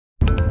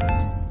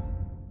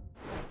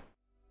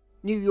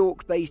New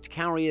York-based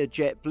carrier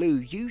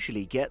JetBlue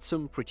usually gets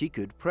some pretty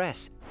good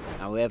press.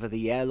 However,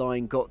 the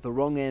airline got the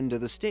wrong end of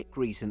the stick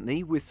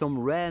recently with some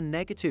rare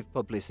negative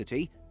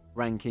publicity,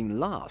 ranking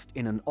last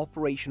in an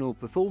operational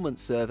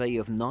performance survey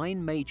of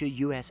 9 major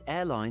US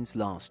airlines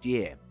last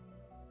year.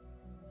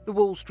 The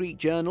Wall Street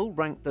Journal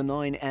ranked the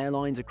 9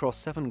 airlines across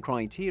 7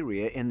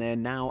 criteria in their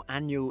now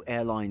annual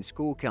airline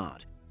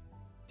scorecard.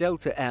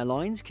 Delta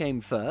Airlines came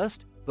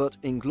first, but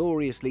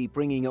ingloriously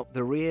bringing up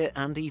the rear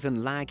and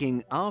even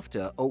lagging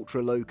after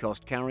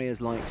ultra-low-cost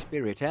carriers like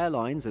Spirit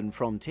Airlines and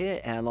Frontier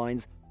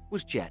Airlines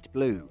was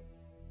JetBlue.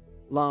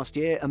 Last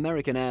year,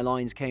 American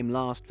Airlines came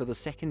last for the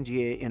 2nd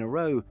year in a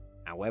row.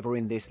 However,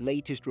 in this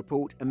latest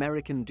report,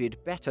 American did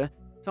better,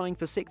 tying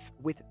for 6th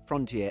with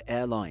Frontier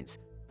Airlines.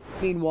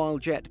 Meanwhile,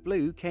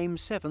 JetBlue came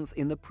 7th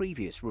in the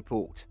previous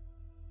report.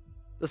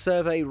 The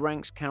survey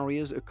ranks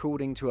carriers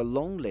according to a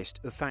long list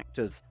of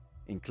factors,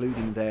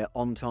 including their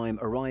on-time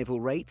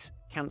arrival rates,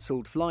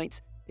 cancelled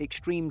flights,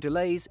 extreme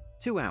delays,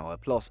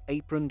 2-hour-plus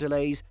apron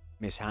delays,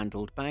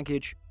 mishandled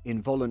baggage,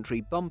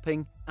 involuntary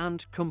bumping,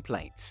 and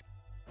complaints.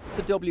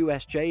 The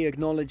WSJ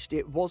acknowledged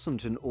it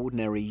wasn't an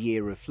ordinary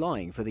year of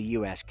flying for the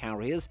US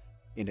carriers.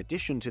 In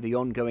addition to the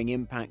ongoing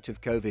impact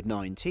of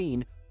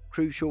COVID-19,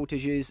 crew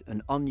shortages,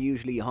 an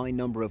unusually high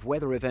number of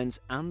weather events,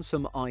 and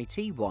some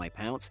IT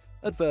wipeouts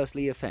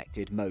adversely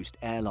affected most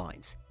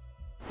airlines.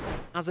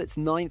 As its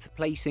 9th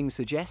placing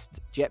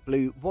suggests,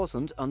 JetBlue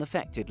wasn't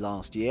unaffected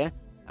last year.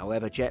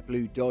 However,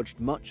 JetBlue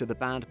dodged much of the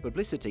bad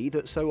publicity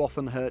that so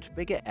often hurt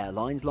bigger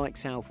airlines like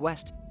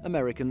Southwest,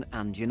 American,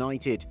 and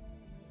United.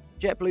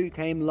 JetBlue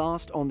came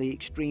last on the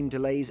extreme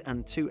delays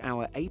and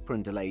 2-hour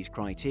apron delays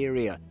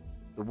criteria.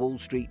 The Wall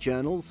Street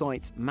Journal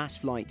cites mass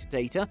flight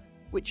data,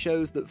 which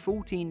shows that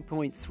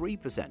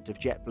 14.3% of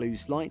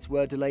JetBlue's flights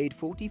were delayed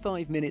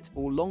 45 minutes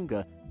or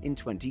longer in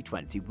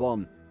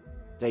 2021.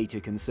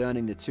 Data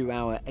concerning the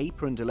 2-hour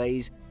apron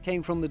delays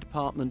came from the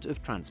Department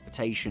of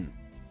Transportation.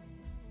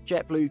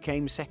 JetBlue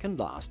came second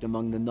last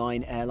among the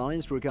 9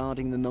 airlines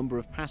regarding the number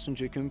of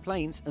passenger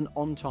complaints and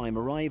on-time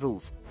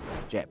arrivals.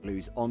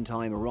 JetBlue's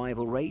on-time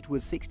arrival rate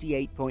was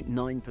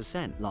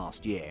 68.9%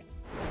 last year.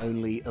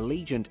 Only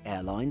Allegiant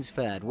Airlines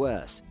fared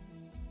worse.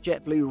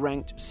 JetBlue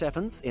ranked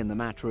 7th in the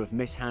matter of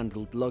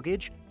mishandled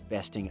luggage,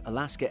 besting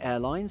Alaska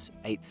Airlines,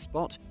 8th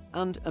spot,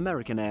 and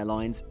American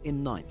Airlines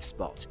in 9th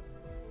spot.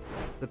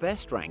 The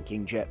best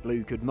ranking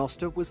JetBlue could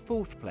muster was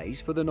 4th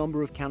place for the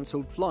number of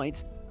cancelled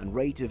flights and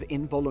rate of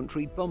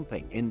involuntary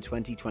bumping in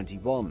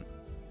 2021.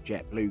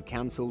 JetBlue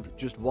cancelled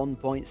just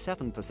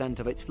 1.7%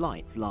 of its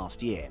flights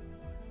last year.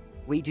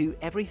 "We do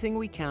everything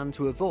we can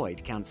to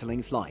avoid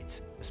cancelling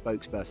flights," a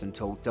spokesperson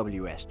told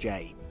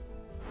WSJ.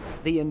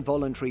 The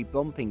involuntary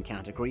bumping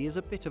category is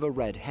a bit of a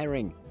red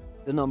herring.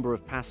 The number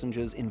of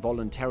passengers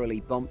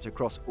involuntarily bumped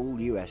across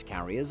all US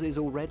carriers is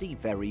already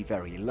very,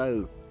 very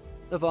low.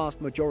 The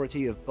vast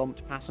majority of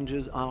bumped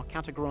passengers are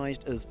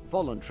categorized as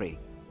voluntary,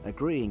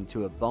 agreeing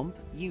to a bump,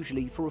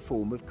 usually for a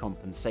form of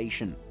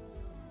compensation.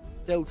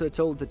 Delta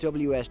told the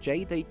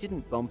WSJ they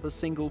didn't bump a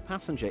single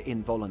passenger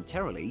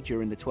involuntarily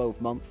during the 12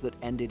 months that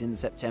ended in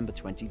September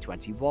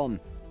 2021.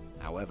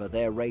 However,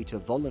 their rate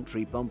of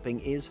voluntary bumping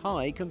is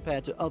high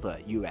compared to other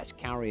US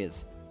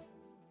carriers.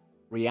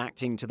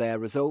 Reacting to their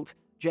result,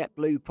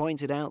 JetBlue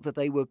pointed out that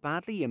they were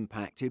badly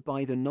impacted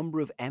by the number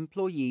of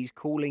employees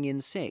calling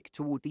in sick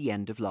toward the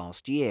end of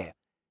last year.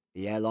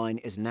 The airline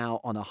is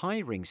now on a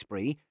hiring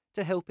spree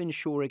to help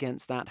ensure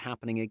against that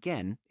happening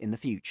again in the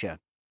future.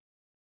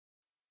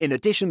 In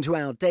addition to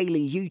our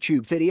daily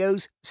YouTube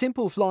videos,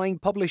 Simple Flying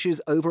publishes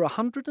over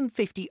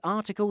 150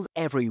 articles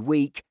every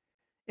week.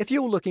 If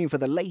you're looking for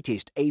the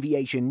latest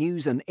aviation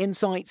news and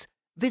insights,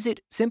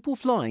 visit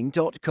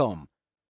simpleflying.com.